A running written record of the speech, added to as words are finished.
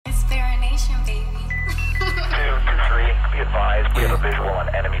advised, we have a visual on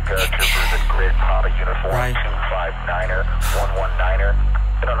enemy paratroopers at Brid, Papa uniform, 259er, 119er.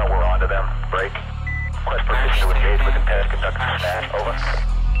 I don't know we're onto them. Break. Request permission to engage with intent, conduct a smash. Over.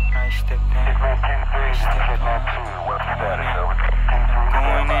 Hitman 2-3, Hitman 2, what's the status? Over.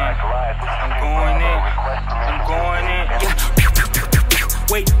 I'm going in.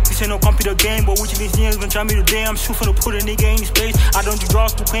 Wait, this ain't no computer game, but which of these niggas gonna try me today? I'm shooting to put a nigga in his place. I don't do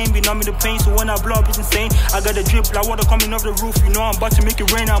drugs to pain, be numb in the pain, so when I blow up, it's insane. I got a drip like water coming off the roof, you know I'm about to make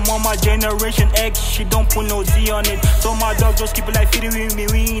it rain. I'm on my generation X, she don't put no Z on it. So my dog just keep it like feeding with me,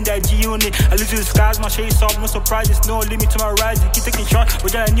 we ain't that G unit. I look to the skies, my shades off, no surprises, no limit to my rise. Keep taking shots,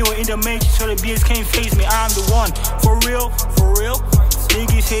 but I knew it in the matrix, so the BS can't face me. I'm the one, for real, for real.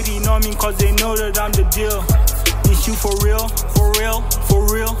 Niggas hating on me cause they know that I'm the deal. It's you for real, for real, for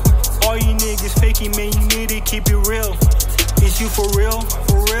real. All you niggas faking, man, you need to keep it real. It's you for real,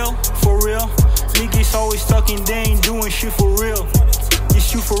 for real, for real. Niggas always talking, they ain't doing shit for real.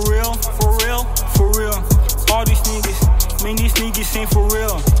 It's you for real, for real, for real. All these niggas, man, these niggas ain't for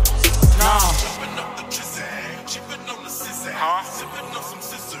real. Nah.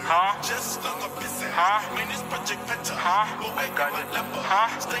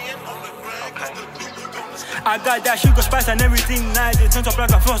 I got that sugar spice and everything nice. It turns up like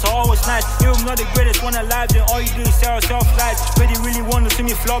a first, so always nice. Even I'm not the greatest one alive, then all you do is sell yourself lights. Really, really want to see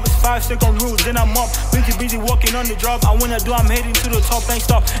me flop, it's 5-second rules, then I'm up. Busy working on the job. I wanna do, I'm heading to the top, ain't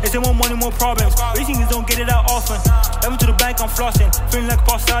stop. They say more money, more problems. Racing is don't get it out often. Level to the bank, I'm flossing. Feeling like a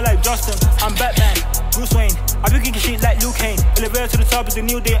pop star like Justin. I'm Batman, Bruce Wayne. I be kicking shit like Luke Kane. Elevator to the top is a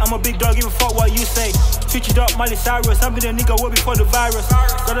new day. I'm a big dog, give a fuck what you say. Switch it up, Miley Cyrus. I'm been a nigga way before the virus.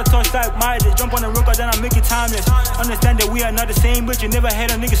 Got a touch like Midas. Jump on the rocker, then I make it timeless. Understand that we are not the same, but you never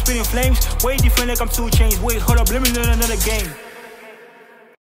had a nigga spitting flames. Way different like I'm 2 Chainz. Wait, hold up, let me learn another game.